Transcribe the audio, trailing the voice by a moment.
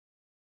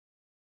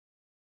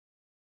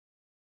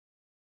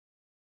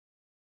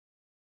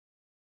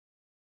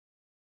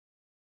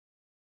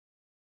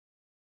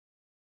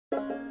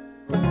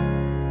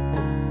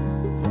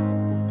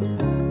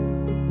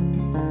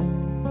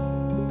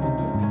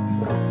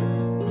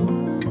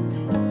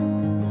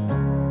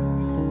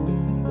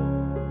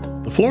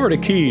The Florida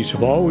Keys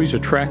have always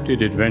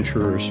attracted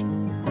adventurers,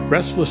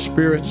 restless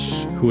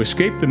spirits who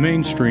escape the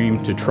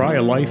mainstream to try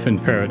a life in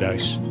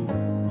paradise.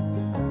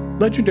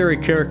 Legendary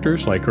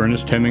characters like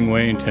Ernest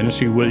Hemingway and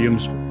Tennessee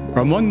Williams are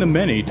among the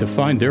many to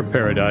find their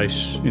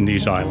paradise in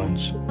these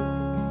islands.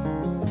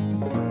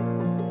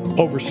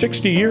 Over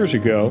 60 years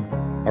ago,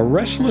 a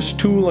restless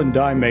tool and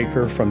die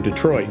maker from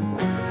Detroit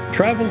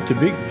traveled to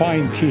Big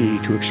Pine Key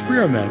to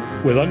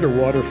experiment with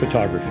underwater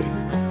photography.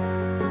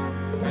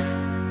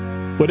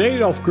 What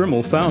Adolf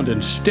Grimal found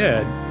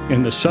instead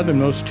in the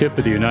southernmost tip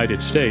of the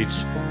United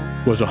States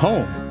was a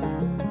home,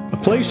 a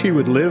place he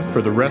would live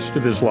for the rest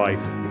of his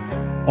life,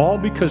 all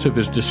because of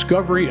his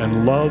discovery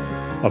and love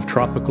of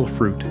tropical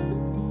fruit.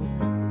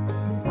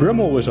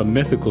 Grimal was a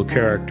mythical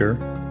character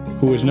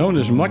who was known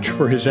as much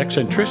for his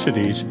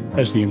eccentricities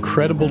as the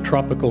incredible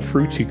tropical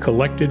fruits he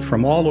collected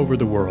from all over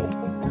the world.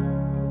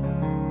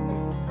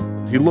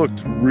 He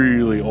looked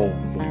really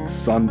old, like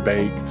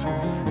sun-baked.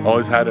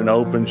 Always had an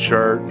open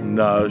shirt and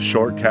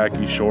short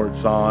khaki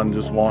shorts on,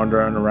 just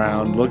wandering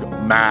around, look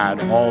mad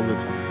all the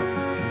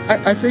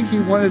time. I think he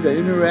wanted to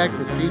interact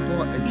with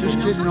people and just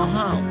didn't know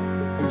how.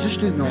 He just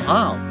didn't know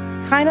how.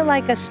 Kind of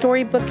like a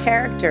storybook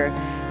character.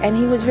 And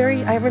he was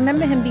I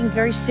remember him being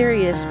very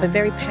serious, but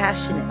very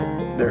passionate.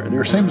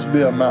 There seems to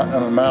be an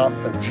amount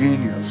of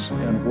genius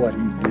in what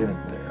he did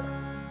there.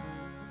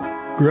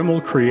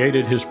 Grimal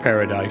created his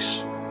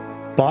paradise.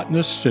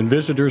 Botanists and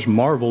visitors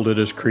marveled at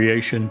his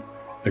creation.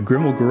 The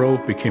Grimal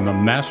Grove became a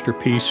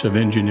masterpiece of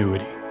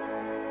ingenuity.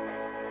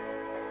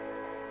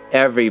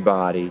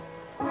 Everybody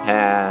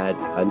had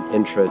an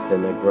interest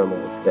in the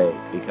Grimal estate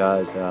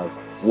because of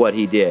what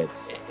he did.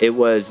 It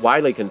was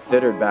widely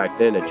considered back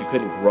then that you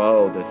couldn't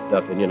grow this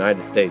stuff in the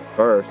United States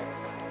first,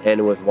 and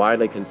it was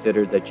widely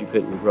considered that you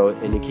couldn't grow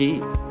it in the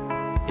Keys.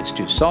 It's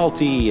too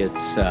salty,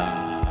 it's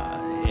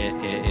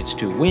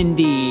too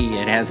windy,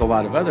 it has a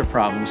lot of other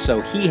problems,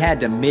 so he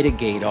had to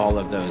mitigate all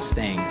of those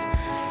things,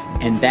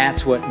 and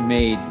that's what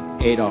made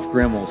Adolf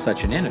Grimal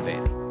such an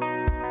innovator.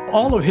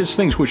 All of his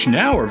things, which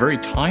now are very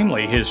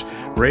timely, his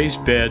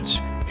raised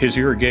beds, his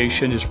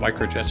irrigation, his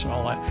microjets and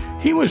all that,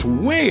 he was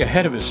way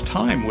ahead of his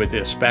time with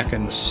this back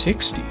in the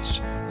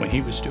 60s when he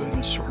was doing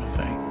this sort of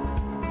thing.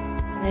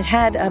 It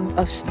had a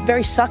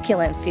very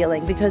succulent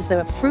feeling because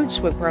the fruits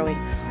were growing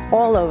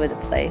all over the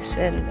place,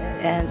 and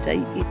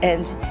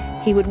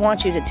he would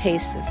want you to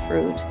taste the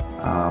fruit.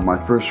 My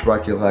first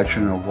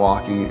recollection of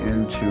walking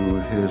into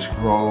his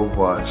grove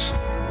was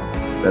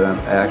that I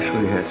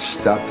actually had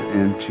stepped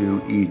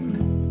into Eden.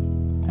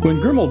 When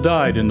Grimal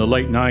died in the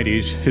late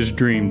 90s, his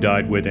dream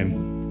died with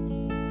him.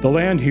 The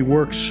land he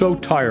worked so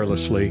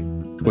tirelessly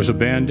was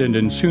abandoned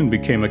and soon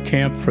became a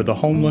camp for the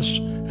homeless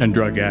and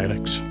drug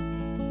addicts.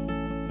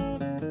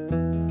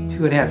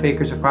 2.5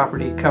 acres of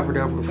property covered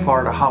over with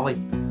Florida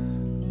holly,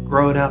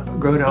 grown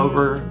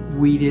over,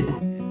 weeded.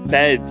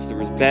 Beds, there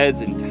was beds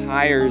and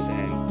tires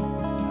and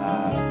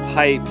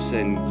pipes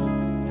and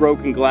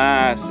broken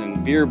glass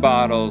and beer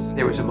bottles.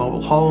 There was a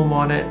mobile home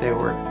on it, there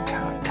were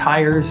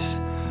tires,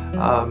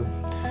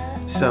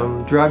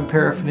 some drug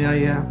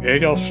paraphernalia.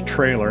 Adolf's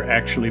trailer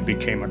actually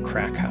became a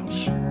crack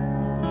house.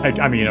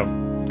 I mean,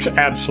 an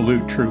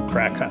absolute true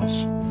crack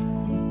house.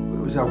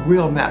 It was a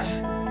real mess.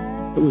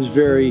 It was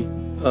very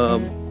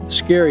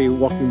scary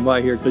walking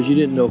by here because you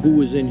didn't know who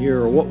was in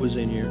here or what was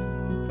in here.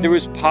 There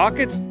was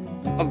pockets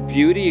of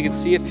beauty. You could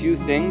see a few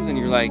things and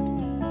you're like,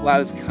 wow,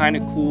 that's kind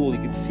of cool.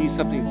 You could see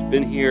something that's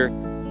been here.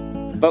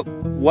 But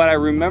what I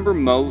remember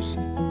most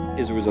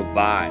is there was a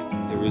vibe.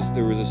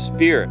 There was a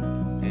spirit,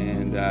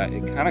 and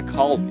it kind of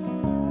called me,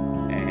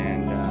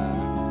 and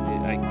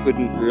I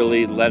couldn't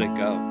really let it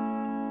go.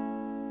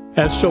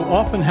 As so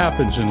often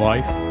happens in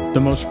life,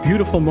 the most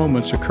beautiful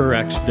moments occur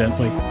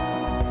accidentally.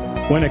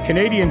 When a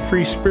Canadian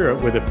free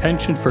spirit with a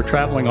penchant for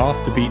traveling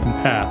off the beaten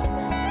path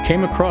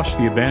came across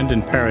the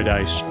abandoned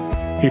paradise,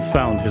 he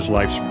found his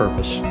life's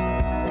purpose.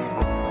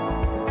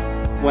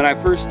 When I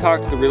first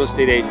talked to the real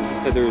estate agent, he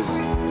said there was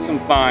some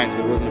fines,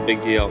 but it wasn't a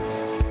big deal.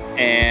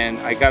 And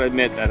I gotta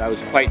admit that I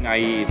was quite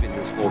naive in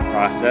this whole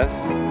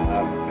process.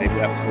 Maybe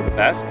that was for the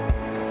best.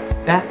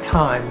 That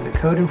time, the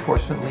code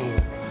enforcement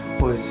lien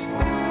was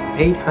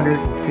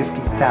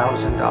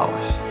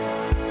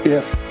 $850,000.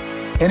 If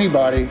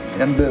anybody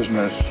in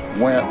business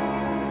went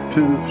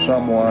to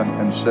someone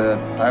and said,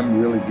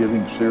 I'm really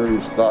giving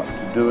serious thought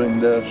to doing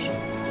this,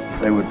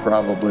 they would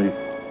probably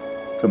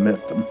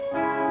commit them.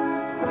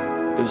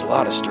 It was a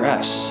lot of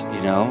stress,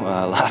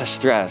 a lot of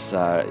stress.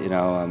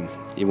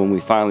 Even when we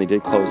finally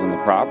did close on the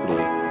property,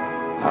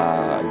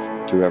 I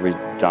threw every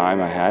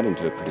dime I had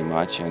into it pretty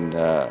much, and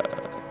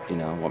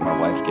what my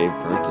wife gave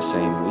birth the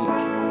same week.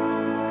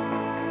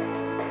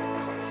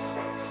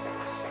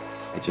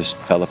 It just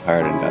fell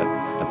apart and got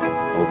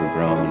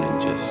overgrown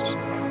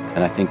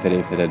and I think that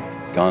if it had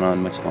gone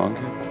on much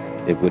longer,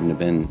 it wouldn't have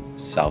been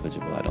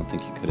salvageable. I don't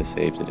think you could have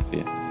saved it if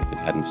it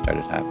hadn't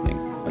started happening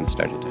when it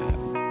started to happen.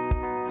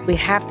 We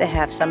have to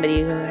have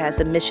somebody who has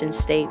a mission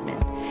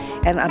statement.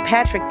 And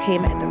Patrick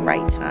came at the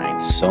right time.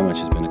 So much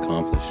has been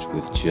accomplished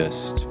with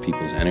just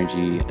people's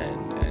energy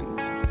and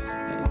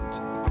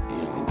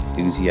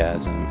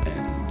enthusiasm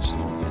and, you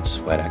know, it's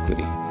sweat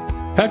equity.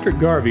 Patrick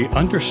Garvey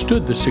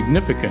understood the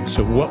significance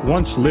of what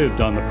once lived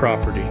on the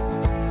property.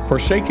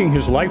 Forsaking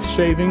his life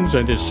savings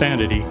and his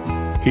sanity,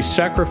 he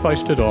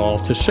sacrificed it all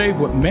to save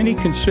what many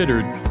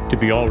considered to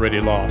be already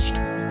lost.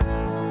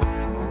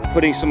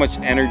 Putting so much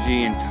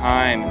energy and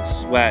time and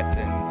sweat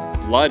and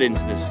blood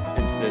into this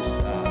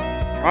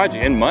project,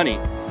 and money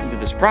into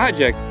this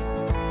project,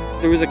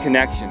 there was a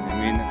connection.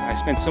 I mean, I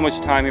spent so much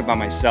time here by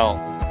myself,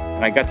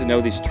 and I got to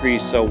know these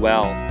trees so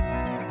well.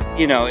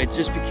 You know, it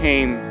just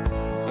became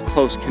a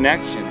close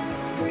connection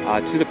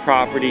to the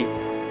property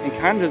and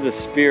kind of the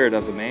spirit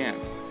of the man.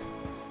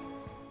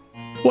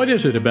 What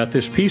is it about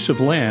this piece of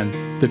land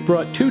that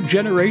brought 2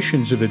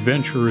 generations of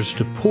adventurers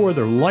to pour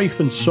their life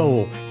and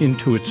soul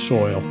into its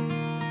soil?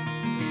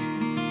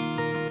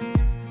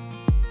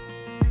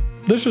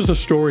 This is the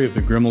story of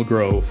the Grimal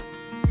Grove,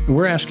 and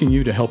we're asking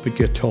you to help it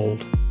get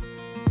told.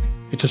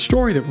 It's a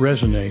story that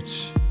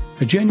resonates,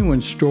 a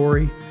genuine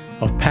story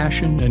of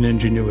passion and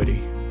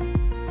ingenuity.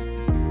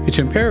 It's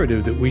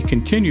imperative that we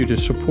continue to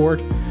support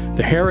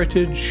the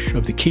heritage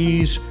of the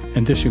Keys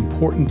and this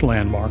important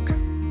landmark.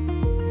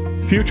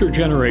 Future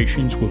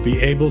generations will be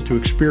able to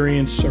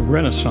experience a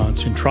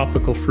renaissance in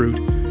tropical fruit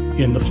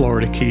in the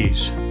Florida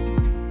Keys.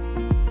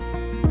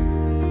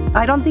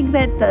 I don't think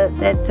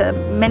that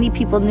many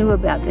people knew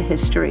about the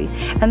history,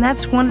 and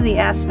that's one of the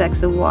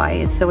aspects of why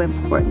it's so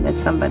important that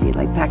somebody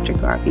like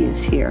Patrick Garvey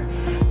is here,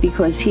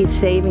 because he's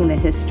saving the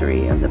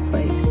history of the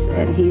place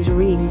and he's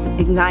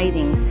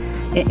reigniting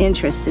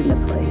interest in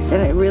the place,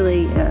 and it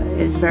really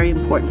is very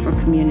important for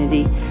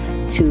community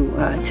to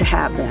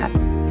have that.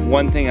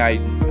 One thing I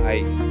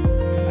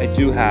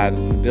do have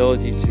is an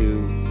ability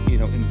to, you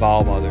know,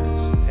 involve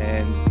others,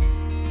 and,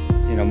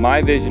 you know,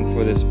 my vision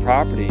for this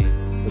property,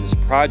 for this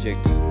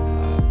project,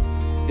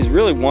 is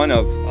really one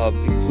of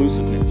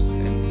inclusiveness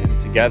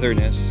and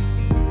togetherness.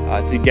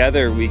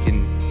 Together we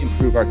can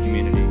improve our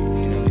community.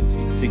 You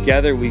know,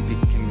 together we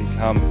can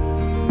become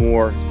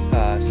more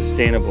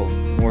sustainable,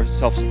 more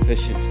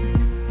self-sufficient.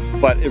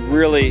 But it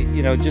really,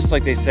 you know, just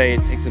like they say,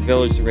 it takes a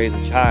village to raise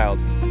a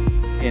child.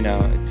 You know,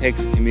 it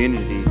takes a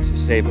community to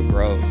save a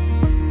grove.